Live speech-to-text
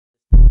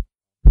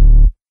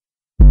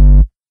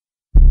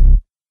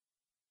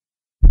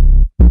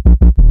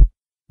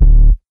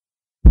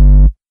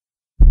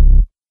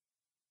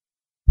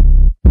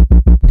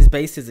This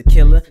bass is a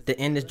killer, the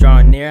end is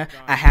drawing nearer.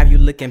 I have you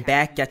looking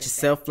back at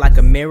yourself like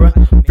a mirror.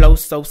 Flow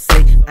so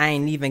sick, I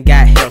ain't even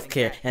got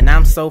healthcare. And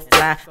I'm so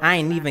fly, I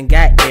ain't even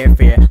got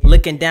airfare.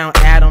 Looking down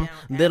at 'em,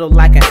 little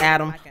like an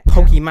atom.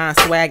 Pokemon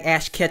swag,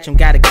 Ash Ketchum,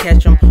 gotta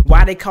catch 'em.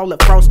 Why they call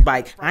it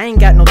frostbite? I ain't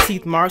got no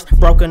teeth marks,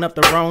 broken up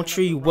the wrong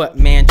tree. What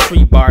man,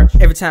 tree bark?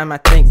 Every time I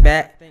think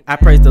back, I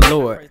praise the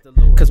Lord.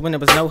 Cause when there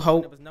was no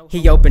hope,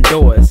 he opened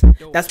doors.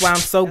 That's why I'm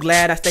so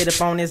glad I stayed up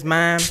on his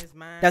mind.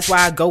 That's why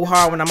I go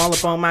hard when I'm all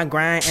up on my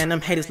grind. And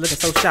them haters looking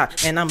so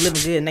shocked, and I'm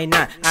living good and they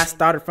not. I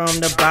started from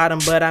the bottom,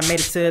 but I made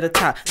it to the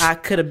top. I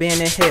could've been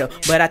in hell,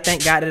 but I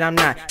thank God that I'm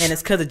not. And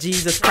it's cause of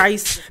Jesus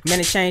Christ, man,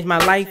 it changed my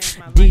life.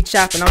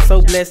 D-Chop, and I'm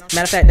so blessed.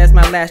 Matter of fact, that's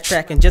my last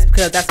track. And just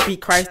because I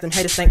speak Christ, them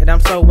haters think that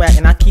I'm so whack.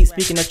 And I keep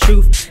speaking the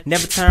truth,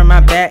 never turn my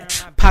back.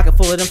 Pocket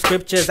full of them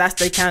scriptures, I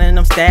stay counting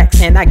them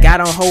stacks. And I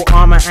got on whole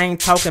armor, I ain't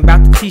talking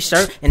about the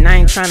t-shirt. And I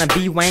ain't trying to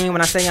be Wayne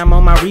when I say I'm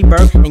on my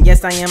rebirth. And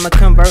yes, I am a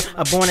convert,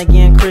 a born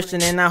again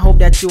Christian. And I hope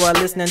that you are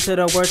listening to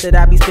the words that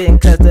I be spitting.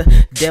 Cause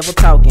the devil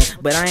talking,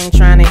 but I ain't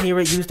trying to hear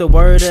it. Use the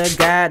word of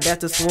God,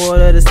 that's the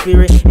sword of the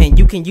spirit. And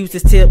you can use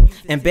this tip,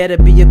 and better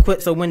be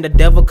equipped. So when the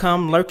devil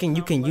come lurking,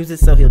 you can use it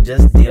so he'll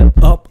just dip.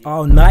 Up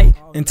all night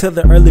until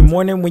the early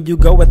morning. When you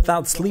go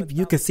without sleep,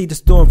 you can see the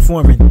storm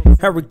forming.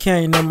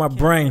 Hurricane in my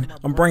brain,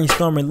 I'm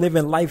brainstorming.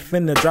 Living life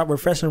in the drop,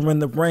 refreshing when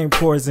the rain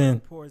pours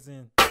in.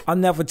 I'll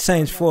never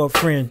change for a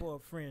friend,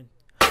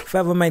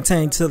 forever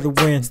maintain to the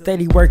wind.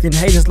 Steady working,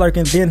 haters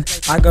lurking, then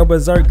I go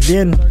berserk.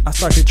 Then I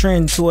start to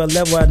trend to a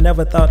level I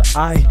never thought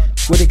I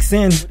would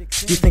extend.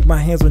 You think my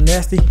hands were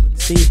nasty?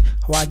 See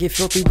how I get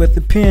filthy with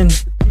the pen.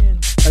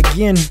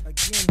 Again.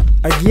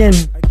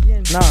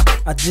 Nah,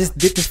 I just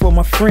did this for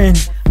my friend.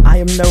 I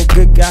am no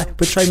good guy,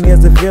 portray me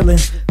as a villain.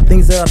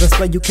 Things that I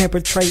display you can't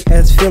portray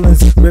as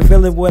feelings.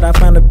 Revealing what I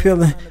find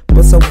appealing.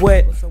 But so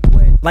what?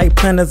 Like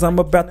planners, I'm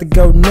about to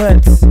go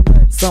nuts.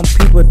 Some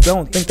people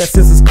don't think that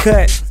scissors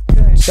cut.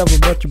 Shove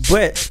about your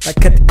butt, like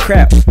cut the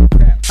crap.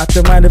 I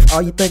don't mind if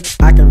all you think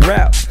I can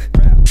rap.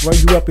 Roll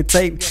you up and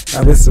tape,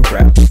 now it's a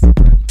rap.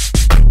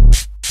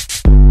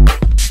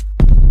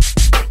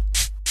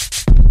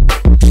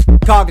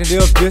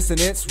 Cognitive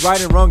dissonance, right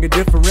and wrong are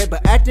different,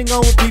 but acting on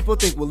what people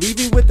think will leave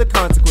me with the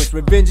consequence.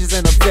 Revenge is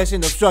an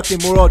obsession, obstructing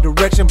moral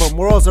direction, but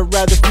morals are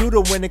rather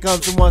futile when it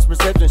comes to one's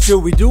perception. Should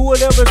we do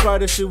whatever's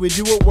right, or should we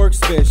do what works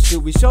best?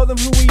 Should we show them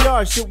who we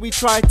are, should we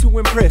try to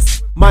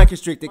impress? Mind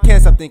constricted,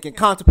 can't stop thinking,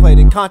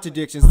 contemplating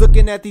contradictions,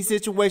 looking at these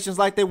situations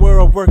like they were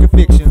a work of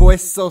fiction.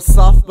 Voice so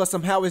soft, but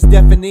somehow it's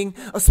deafening.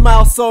 A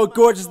smile so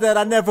gorgeous that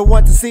I never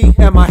want to see.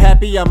 Am I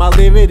happy? Am I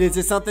living? Is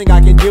it something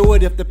I can deal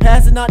with? If the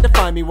past did not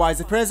define me, why is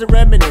the present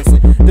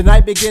reminiscent? The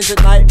night begins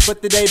at night,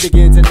 but the day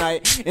begins at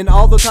night. And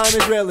although time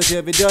is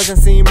relative, it doesn't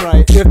seem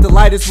right. If the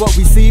light is what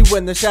we see,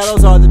 when the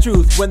shadows are the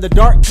truth, when the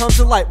dark comes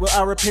to light, will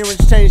our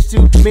appearance change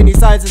too? Many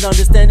sides and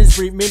understandings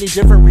breed many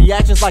different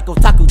reactions, like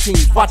otaku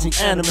teens watching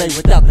anime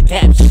without the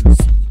captions.